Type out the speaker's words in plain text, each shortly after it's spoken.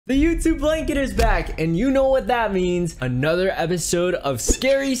The YouTube blanket is back, and you know what that means. Another episode of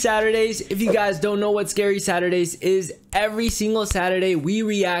Scary Saturdays. If you guys don't know what Scary Saturdays is, every single Saturday we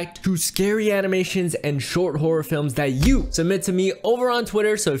react to scary animations and short horror films that you submit to me over on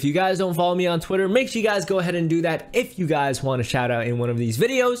Twitter. So if you guys don't follow me on Twitter, make sure you guys go ahead and do that if you guys want a shout out in one of these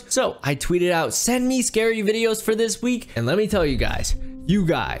videos. So I tweeted out, send me scary videos for this week, and let me tell you guys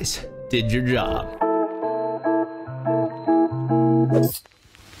did your job.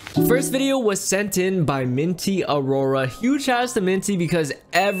 First video was sent in by Minty Aurora. Huge shout outs to Minty because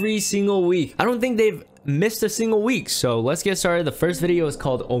every single week, I don't think they've missed a single week. So let's get started. The first video is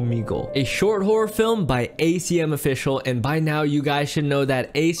called Omegle, a short horror film by ACM Official. And by now you guys should know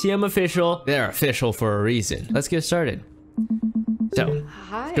that ACM Official, they're official for a reason. Let's get started. So,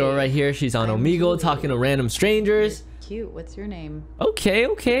 hi. Girl right here, she's on Omegle talking to random strangers. Cute. What's your name? Okay.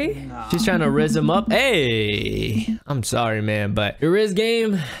 No. She's trying to riz him up. Hey, I'm sorry, man, but your riz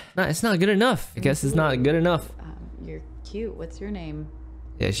game, it's not good enough. I guess it's not good enough. You're cute. What's your name?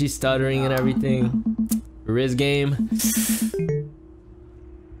 Yeah, she's stuttering and everything. Riz game.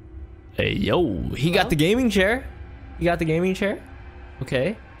 Hey, yo, he got the gaming chair. You got the gaming chair?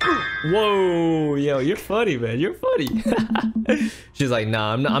 Okay. Whoa, yo, you're funny, man. You're funny. She's like,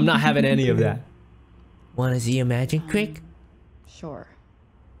 nah, I'm not having any of that. Want to see a magic trick? Sure.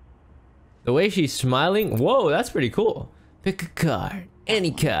 The way she's smiling, whoa, that's pretty cool. Pick a card,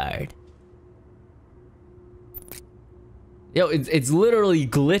 any card. Yo, it's literally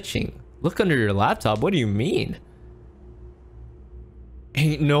glitching. Look under your laptop. What do you mean?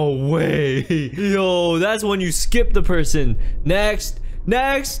 Ain't no way. Yo, that's when you skip the person. Next.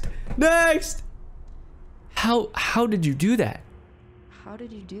 How did you do that? How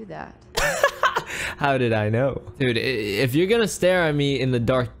did you do that? How did I know? Dude, if you're gonna stare at me in the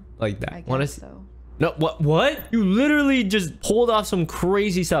dark like that, I guess so. No, what? You literally just pulled off some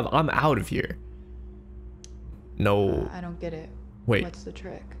crazy stuff. I'm out of here. No. I don't get it. Wait. What's the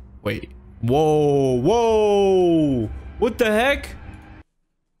trick? Wait. Whoa. What the heck?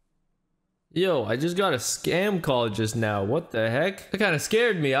 Yo, I just got a scam call just now. What the heck? That kind of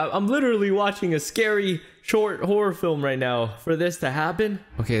scared me. I'm literally watching a scary short horror film right now for this to happen.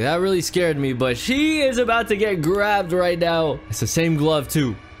 Okay, that really scared me, but she is about to get grabbed right now. It's the same glove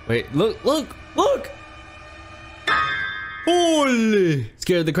too. Wait, look. Holy!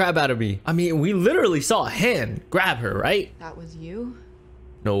 Scared the crap out of me. I mean, we literally saw a hand grab her, right? That was you?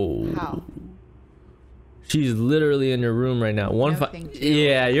 No. How? She's literally in your room right now.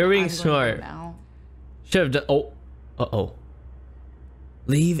 Yeah, you're being smart. Should have done. Oh, uh-oh.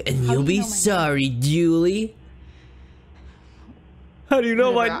 Leave and you'll be sorry, Julie. How do you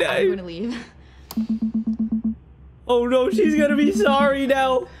know my name? I'm gonna leave. Oh no, she's gonna be sorry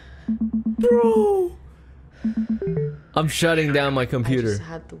now. Bro. I'm shutting down my computer. I just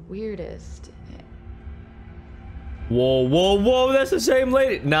had the weirdest. Whoa, that's the same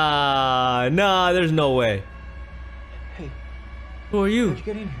lady. Nah, there's no way. Hey. Who are you? How'd you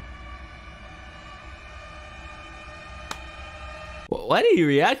get in here? Why did he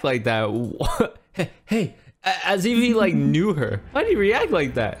react like that? Hey, as if he like knew her. Why did he react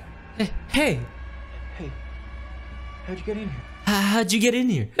like that? Hey. How'd you get in here? How'd you get in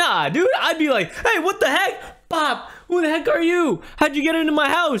here? Nah, dude, I'd be like, hey, what the heck? Pop, who the heck are you? How'd you get into my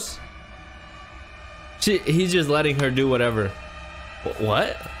house? He's just letting her do whatever.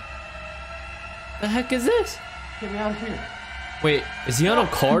 What? The heck is this? Get me out of here. Wait, is he on a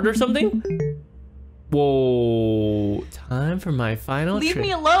card or something? Whoa. Time for my final Leave trick.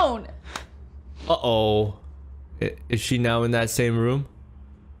 me alone. Uh-oh. Is she now in that same room?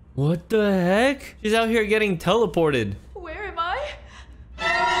 What the heck? She's out here getting teleported. Where am I?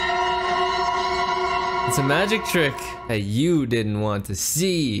 It's a magic trick that you didn't want to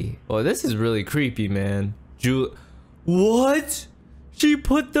see. Oh, this is really creepy, man. What? She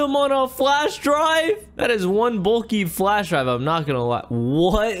put them on a flash drive? That is one bulky flash drive, I'm not gonna lie.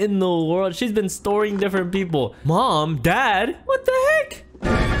 What in the world? She's been storing different people. Mom, Dad, what the heck?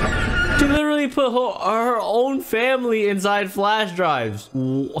 She literally put her own family inside flash drives.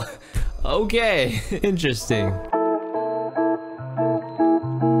 Okay, interesting.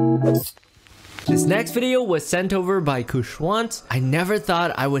 This next video was sent over by Kushwant. I never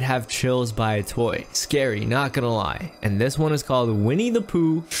thought I would have chills by a toy. Scary, not gonna lie. And this one is called Winnie the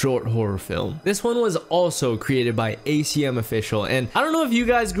Pooh short horror film. This one was also created by ACM Official. And I don't know if you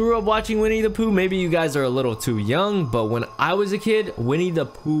guys grew up watching Winnie the Pooh. Maybe you guys are a little too young, but when I was a kid, Winnie the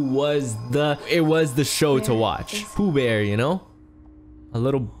Pooh was the show to watch. Pooh Bear, you know? A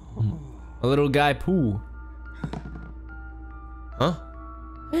little guy Pooh. Huh?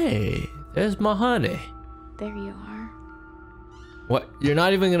 Hey. There's my honey. There you are. What? You're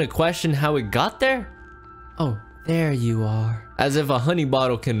not even gonna question how it got there? Oh, there you are. As if a honey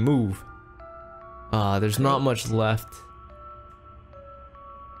bottle can move. Ah, there's not much left.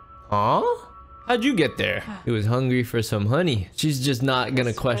 Huh? How'd you get there? He was hungry for some honey. She's just not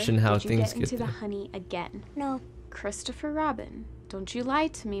gonna question how things get into the there. honey again? No. Christopher Robin, don't you lie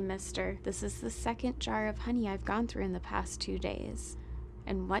to me, mister. This is the second jar of honey I've gone through in the past 2 days.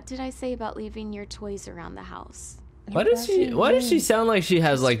 And what did I say about leaving your toys around the house? Why does she sound like she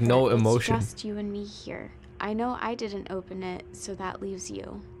has like no emotion? It's just you and me here. I know I didn't open it, so that leaves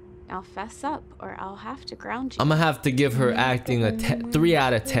you. Now fess up, or I'll have to ground you. I'm gonna have to give her acting a 3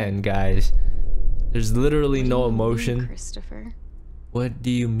 out of 10, guys. There's literally no emotion. Christopher. What do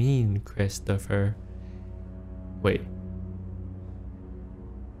you mean, Christopher? Wait.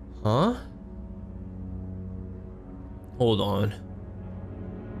 Huh? Hold on.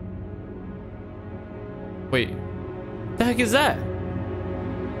 Wait. The heck is that?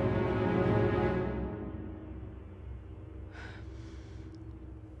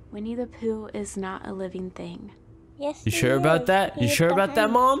 Winnie the Pooh is not a living thing. Yes. You he sure about is. that? He You ate sure the about that,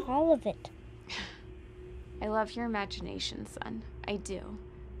 honey. Mom? All of it. I love your imagination, son. I do.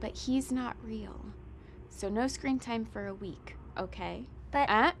 But he's not real. So no screen time for a week, okay? But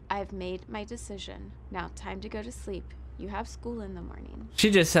I've made my decision. Now time to go to sleep. You have school in the morning. She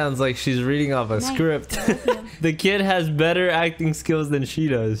just sounds like she's reading off a Night. script. Love you. The kid has better acting skills than she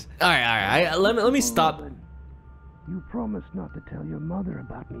does. All right. Let me stop. You promised not to tell your mother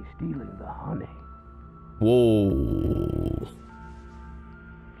about me stealing the honey. Whoa.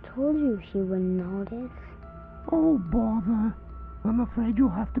 told you he wouldn't notice. Oh, bother. I'm afraid you'll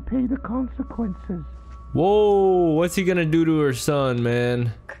have to pay the consequences. Whoa, what's he gonna do to her son,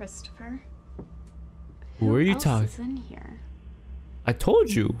 man? Christopher? Who are you else talking? is in here? I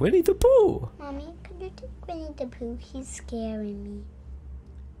told you, Winnie the Pooh. Mommy, could you take Winnie the Pooh? He's scaring me.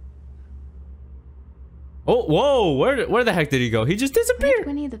 Oh, whoa, where the heck did he go? He just Where'd disappeared.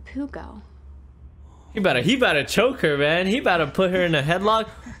 Winnie the Pooh go? He better choke her, man. He better put her in a headlock.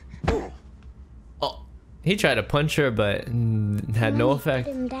 Oh, he tried to punch her, but had no Mommy, effect.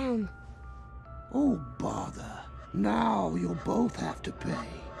 Put him down. Oh, bother. Now you'll both have to pay.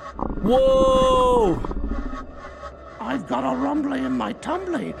 Whoa! I've got a rumbly in my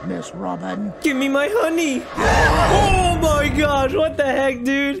tumbly, Miss Robin. Give me my honey! Oh my gosh, what the heck,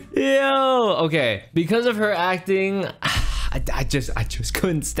 dude? Yo! Okay, because of her acting, I just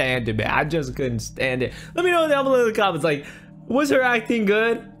couldn't stand it, man. I just couldn't stand it. Let me know down below in the comments, like, was her acting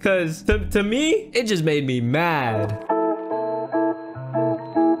good? Because to me, it just made me mad.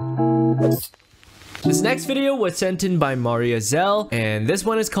 This next video was sent in by Maria Zell, and this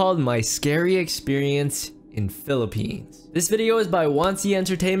one is called My Scary Experience in Philippines. This video is by Wansi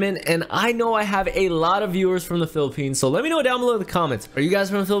Entertainment, and I know I have a lot of viewers from the Philippines, so let me know down below in the comments. Are you guys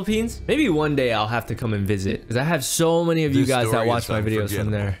from the Philippines? Maybe one day I'll have to come and visit, because I have so many of you guys that watch my videos from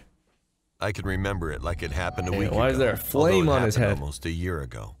there. I can remember it like it happened a week ago. Why is there a flame although it on his happened head? almost a year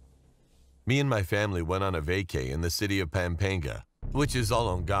ago. Me and my family went on a vacay in the city of Pampanga, which is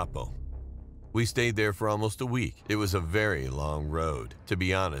Olongapo. We stayed there for almost a week. It was a very long road. To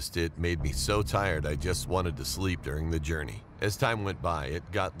be honest, it made me so tired I just wanted to sleep during the journey. As time went by, it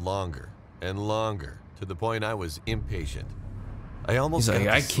got longer and longer, to the point I was impatient. I almost He's like,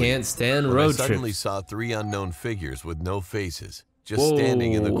 got to I sleep can't stand when road I suddenly trips. saw three unknown figures with no faces, just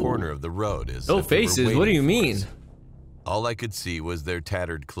standing in the Whoa. corner of the road as No if they were faces? What do waiting you for mean? us. All I could see was their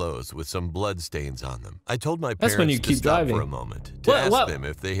tattered clothes with some blood stains on them. I told my That's parents when you to keep stop driving. for a moment to What- ask what? them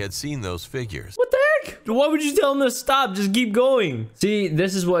if they had seen those figures. What the heck? Why would you tell him to stop? Just keep going. See,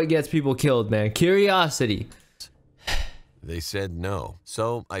 this is what gets people killed, man. Curiosity. They said no,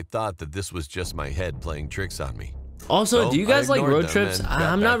 so I thought that this was just my head playing tricks on me. Also, So do you guys I like ignored road them trips? and got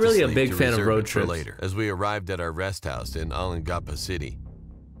I'm back not to really a sleep big to fan of reserve road it for trips. later. As we arrived at our rest house in Olongapo City,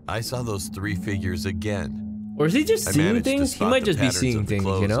 I saw those three figures again. Or is he just I seeing managed to things? He spot might the just be patterns seeing of the things, you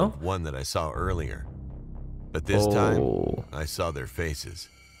clothes know? of one that I saw earlier. But this time, Oh. I saw their faces.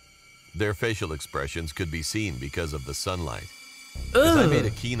 Their facial expressions could be seen because of the sunlight. As I made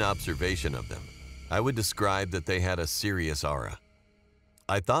a keen observation of them, I would describe that they had a serious aura.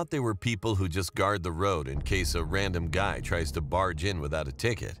 I thought they were people who just guard the road in case a random guy tries to barge in without a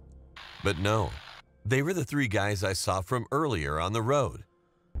ticket. But no, they were the three guys I saw from earlier on the road.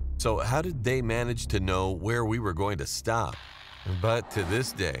 So how did they manage to know where we were going to stop? But to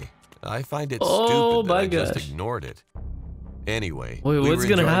this day, I find it Oh stupid that my I just gosh. ignored it. Anyway, Wait, we what's were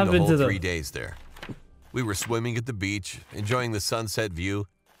gonna enjoying happen the whole to them? 3 days there. We were swimming at the beach, enjoying the sunset view,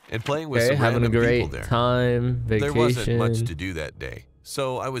 and playing with Okay, some having a random people great there. time, There wasn't much vacation. to do that day,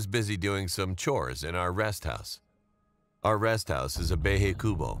 so I was busy doing some chores in our rest house. Our rest house is a behe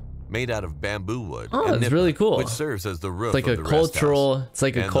kubo, made out of bamboo wood. Oh, and it's nipa, really cool. Which serves as the roof It's like of a the rest cultural. house. It's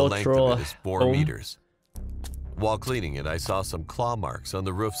like a And the length of cultural it is 4 home. meters. While cleaning it, I saw some claw marks on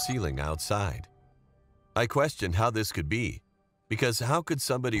the roof ceiling outside. I questioned how this could be, because how could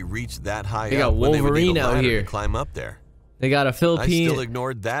somebody reach that high They up got when they would need Wolverine a out ladder here. to climb up there? They got a I Philippine. still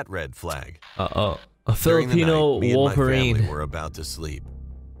ignored that red flag. A During the Filipino night, me and my Wolverine. family were about to sleep,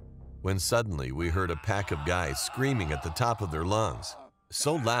 when suddenly we heard a pack of guys screaming at the top of their lungs,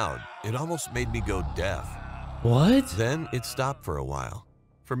 so loud it almost made me go deaf. What? Then it stopped for a while,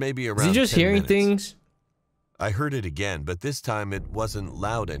 for maybe Is around he just 10 hearing minutes. things? I heard it again, but this time it wasn't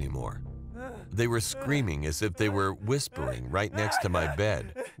loud anymore. They were screaming as if they were whispering right next to my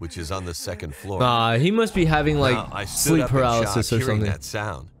bed, which is on the 2nd floor. He must be having like Now, I stood sleep up in paralysis shock or hearing something. that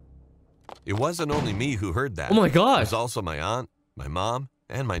sound. It wasn't only me who heard that. Oh my It god! was also my aunt, my mom,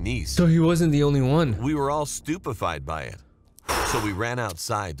 and my niece. So he wasn't the only one. We were all stupefied by it. So we ran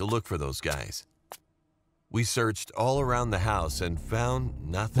outside to look for those guys. We searched all around the house and found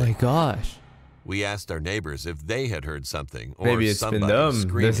nothing. My gosh. We asked our neighbors if they had heard something or Maybe it's been somebody them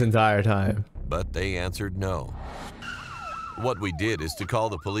screaming, this entire time. but they answered no. What we did is to call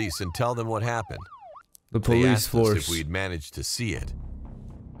the police and tell them what happened. The They police asked us force. if we'd managed to see it,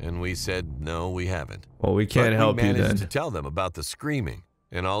 and we said no, we haven't. Well, we can't But help we you managed then. to tell them about the screaming,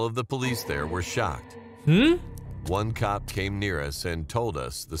 and all of the police there were shocked. Hmm? One cop came near us and told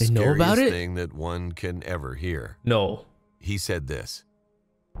us the They know about scariest it? thing that one can ever hear. No. He said this: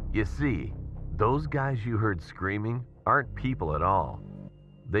 "You see, those guys you heard screaming aren't people at all.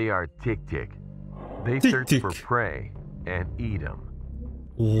 They are tik-tik. They search Tik-tik. for prey and eat them.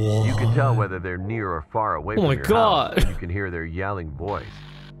 Whoa. You can tell whether they're near or far away Oh from my your God. house when you can hear their yelling voice.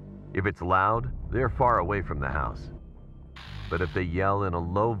 If it's loud, they're far away from the house. But if they yell in a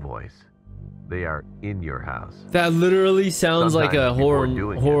low voice, they are in your house." That literally sounds like a Sometimes before horror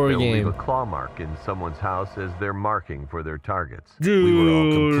doing horror it, they'll game. leave a claw mark in someone's house as they're marking for their targets. We were all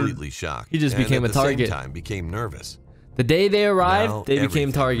Dude. completely shocked. He just and became at a the target. Same time became nervous. The day they arrived, Now they became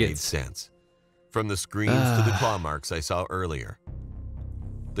everything targets. Made sense. From the screams to the claw marks I saw earlier.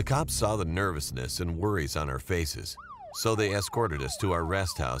 The cops saw the nervousness and worries on our faces, so they escorted us to our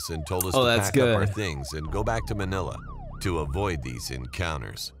rest house and told us Oh, to that's pack up our good. things and go back to Manila to avoid these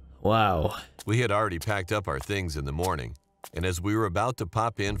encounters. Wow. We had already packed up our things in the morning, and as we were about to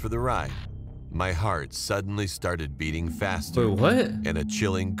pop in for the ride, my heart suddenly started beating faster. Wait, what? And a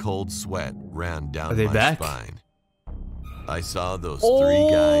chilling cold sweat ran down Are they my back? spine. I saw those Oh, three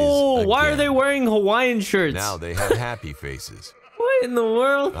guys why are again. they wearing Hawaiian shirts? Now they had happy faces. What in the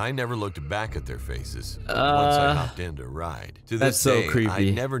world? I never looked back at their faces once I hopped in to ride. To that's this so day, creepy. I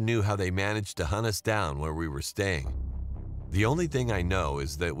never knew how they managed to hunt us down where we were staying. The only thing I know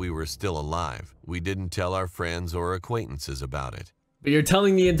is that we were still alive. We didn't tell our friends or acquaintances about it. But you're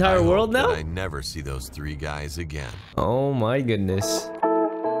telling the entire I world hope now? that I never see those three guys again. Oh my goodness.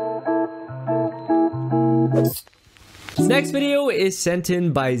 This next video is sent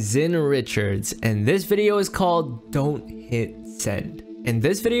in by Zin Richards, and this video is called Don't Hit Send. And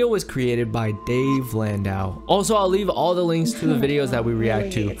this video was created by Dave Landau. Also, I'll leave all the links to the videos that we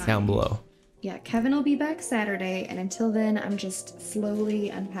react to down below. Yeah, Kevin will be back Saturday, and until then, I'm just slowly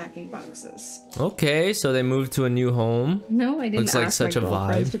unpacking boxes. Okay, so they moved to a new home. No, I didn't Looks like ask such my a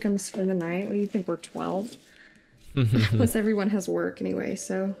girlfriends vibe. to come spend the night. What do you think, we're 12? Plus, everyone has work anyway,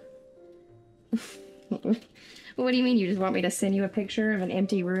 so... Well, what do you mean? You just want me to send you a picture of an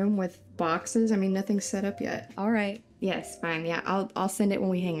empty room with boxes? I mean, nothing's set up yet. All right. Yes, fine. Yeah, I'll send it when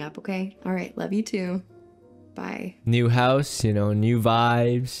we hang up, okay? All right, love you too. Bye. New house, you know, new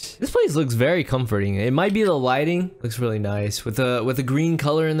vibes. This place looks very comforting. It might be the lighting. Looks really nice with a green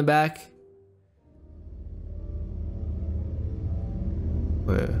color in the back.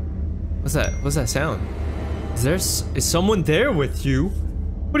 Wait, what's that? What's that sound? Is someone there with you?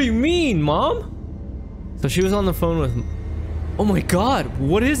 What do you mean, Mom? So she was on the phone with... Oh my god,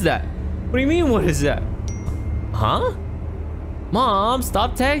 what is that? What do you mean, what is that? Huh? Mom,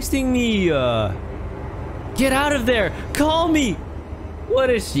 stop texting me. Get out of there. Call me. What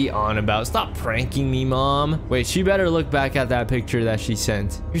is she on about? Stop pranking me, Mom. Wait, she better look back at that picture that she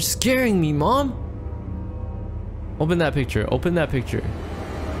sent. You're scaring me, Mom. Open that picture. Open that picture.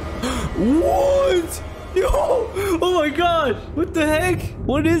 What? Yo! Oh my god! What the heck?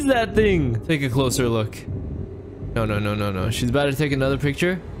 What is that thing? Take a closer look. No, no, no, no, no. She's about to take another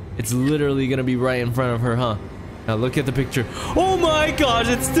picture. It's literally gonna be right in front of her, huh? Now look at the picture. Oh my gosh,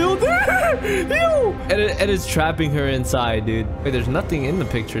 it's still there! Ew! And it's trapping her inside, dude. Wait, there's nothing in the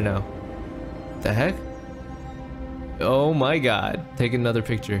picture now. The heck? Oh my god. Take another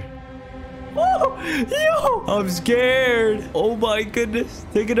picture. Oh, yo, I'm scared. Oh my goodness.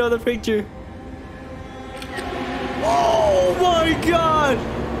 Take another picture. Oh my god.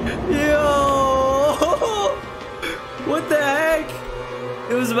 Yo. What the heck?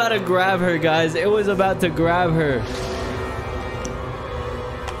 It was about to grab her, guys. It was about to grab her.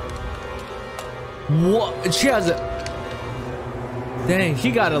 What? She has a... Dang,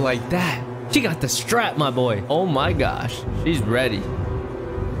 she got it like that. She got the strap, my boy. Oh my gosh. She's ready.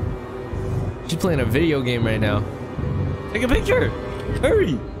 She's playing a video game right now. Take a picture.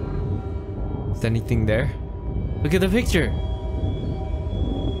 Hurry. Is anything there? Look at the picture.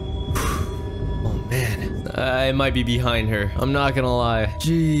 Oh man. It might be behind her. I'm not gonna lie.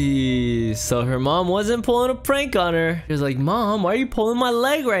 Jeez. So her mom wasn't pulling a prank on her. She was like, Mom, why are you pulling my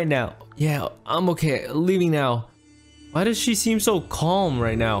leg right now? Yeah, I'm okay. Leaving now. Why does she seem so calm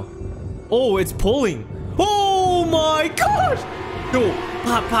right now? Oh, it's pulling. Oh my gosh. Yo,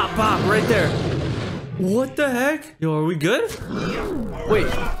 pop, pop, pop right there. What the heck? Yo, are we good? Wait,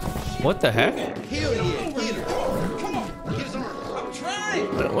 what the heck? Hell yeah, get her. Come on, get his arm. I'm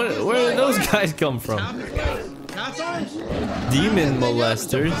trying. Where did those guys come from? Demon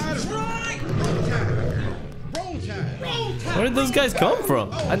molesters. Where did those guys come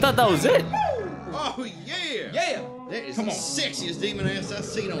from? I thought that was it. Oh yeah. Yeah. That is the sexiest demon ass I've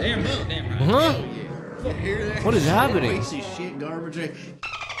seen on a month. Huh? You hear that? What is happening? Piece of shit garbage. Oh,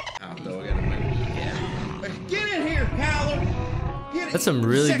 I gotta move. Yeah. Get in here, Kyler. Get That's some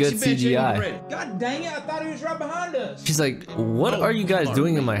really good CGI. God dang it, I thought he was right behind us. She's like, what are you guys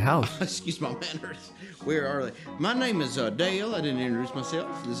doing in my house? Excuse my manners. Where are they? My name is Dale. I didn't introduce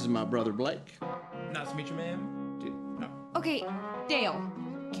myself. This is my brother Blake. Nice to meet you, ma'am. No. Okay, Dale,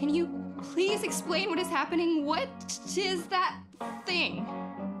 can you please explain what is happening? What is that thing?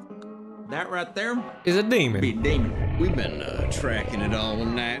 That right there is a demon. Be a demon. We've been tracking it all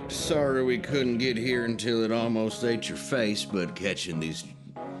night. Sorry we couldn't get here until it almost ate your face, but catching these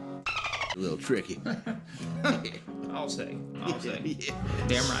a little tricky. I'll say. Yeah.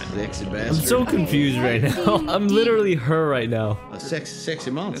 Damn right. Sexy bastard. I'm so confused right now. I'm literally her right now. A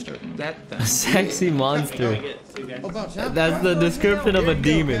sexy monster. A sexy monster. About time. That's the description of a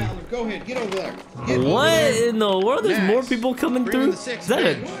demon. Go ahead, get over there. What in the world? There's more people coming through? Is that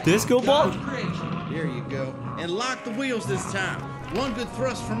a disco ball? There you go. And lock the wheels this time. One good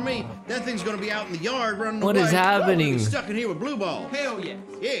thrust from me, that thing's gonna be out in the yard running away. What is happening? We're stuck in here with blue ball. Hell yeah.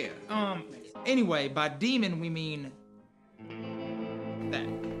 Yeah. Anyway, by demon we mean that.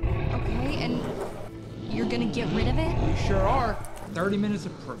 Okay, and you're gonna get rid of it? We sure are. 30 minutes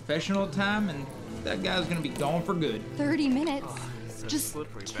of professional time and that guy's gonna be gone for good. 30 minutes? Just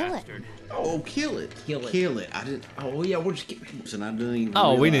kill it. Oh, kill it. Kill it. Kill it. I didn't. Oh yeah, we'll just get. Listen, I didn't even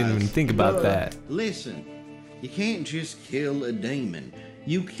Oh, we didn't realize. even think about that. Listen, you can't just kill a demon.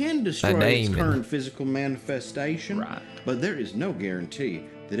 You can destroy A its demon. current physical manifestation, Right. but there is no guarantee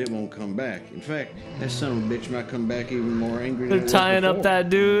that it won't come back. In fact, that son of a bitch might come back even more angry than They're it was tying up before. that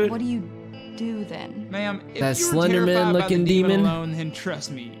dude. What do you do then? Ma'am, if That you were Slender Man terrified by looking the demon? alone, then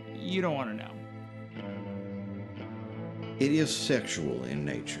trust me, you don't want to know. It is sexual in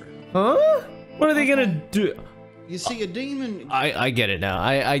nature. Huh? What are they gonna do? You see, a demon. I get it now.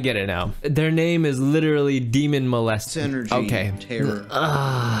 I get it now. Their name is literally Demon Molester. Energy, Okay. terror,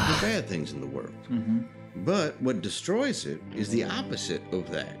 the bad things in the world. But what destroys it is the opposite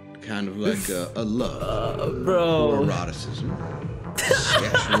of that. Kind of like a love, bro. or eroticism.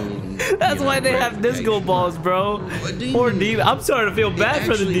 Sexual, That's why they have disco balls, bro. Poor demon. I'm starting to feel bad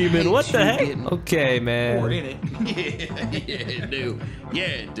for the demon. What the heck? Okay, Or man. in it. Yeah, it do. Yeah,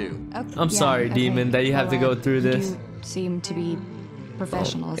 it do. Okay, I'm sorry, demon, that you have to go through you this. do seem to be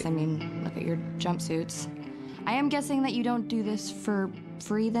professionals. I mean, look at your jumpsuits. I am guessing that you don't do this for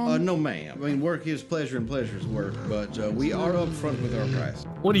free then? No, ma'am. I mean, work is pleasure and pleasure is work, but we are upfront with our price.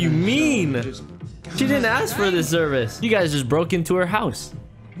 What do you mean? She didn't ask for this service. You guys just broke into her house.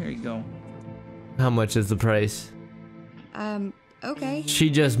 Here you go. How much is the price? Okay. She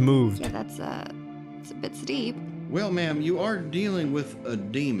just moved. Yeah, that's it's a bit steep. Well, ma'am, you are dealing with a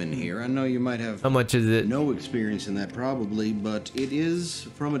demon here. I know you might have How much is it? no experience in that probably, but it is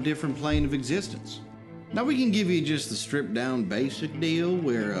from a different plane of existence. Now, we can give you just the stripped down basic deal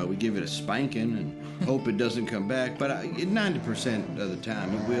where we give it a spanking and hope it doesn't come back, but 90% of the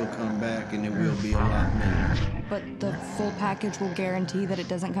time it will come back and it will be a lot meaner. But the full package will guarantee that it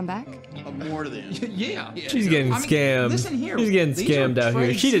doesn't come back? More than. Yeah. She's getting I mean, scammed. listen here. She's getting These are scammed out here.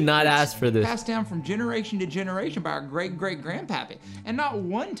 trade She did not secrets ask for this. Passed down from generation to generation by our great-great-grandpappy. And not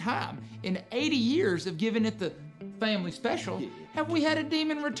one time in 80 years of giving it the family special have we had a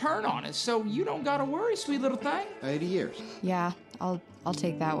demon return on us. So you don't gotta worry, sweet little thing. 80 years. Yeah, I'll I'll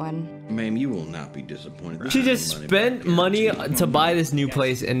take that one. Ma'am, you will not be disappointed. She just spent money to buy this new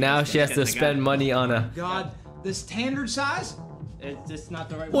place, and now she has to spend money on a... God, the standard size? It's just not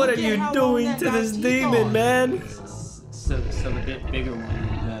the right What one. are you doing to this demon, man? So the bigger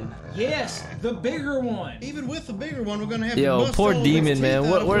one then. Yes, the bigger one. Even with the bigger one, we're gonna have to Yo, bust poor all demon, its man.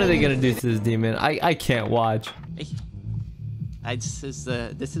 teeth What out are of they it. gonna do to this demon? I can't watch. This is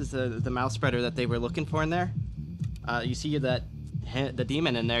the mouth spreader that they were looking for in there. You see the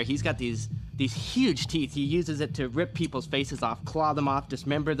demon in there. He's got these huge teeth. He uses it to rip people's faces off, claw them off,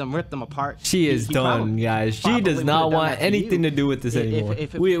 dismember them, rip them apart. She is done, guys. She does not want anything to do with this anymore.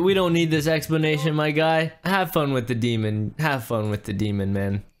 We don't need this explanation, my guy. Have fun with the demon. Have fun with the demon,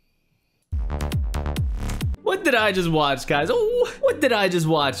 man. What did I just watch, guys? Oh, what did I just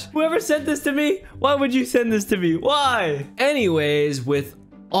watch? Whoever sent this to me, why would you send this to me? Why? Anyways, with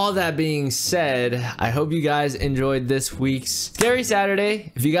all that being said, I hope you guys enjoyed this week's Scary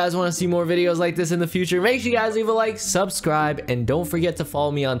Saturday. If you guys want to see more videos like this in the future, make sure you guys leave a like, subscribe, and don't forget to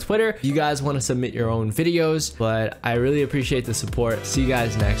follow me on Twitter if you guys want to submit your own videos. But I really appreciate the support. See you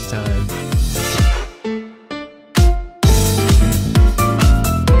guys next time.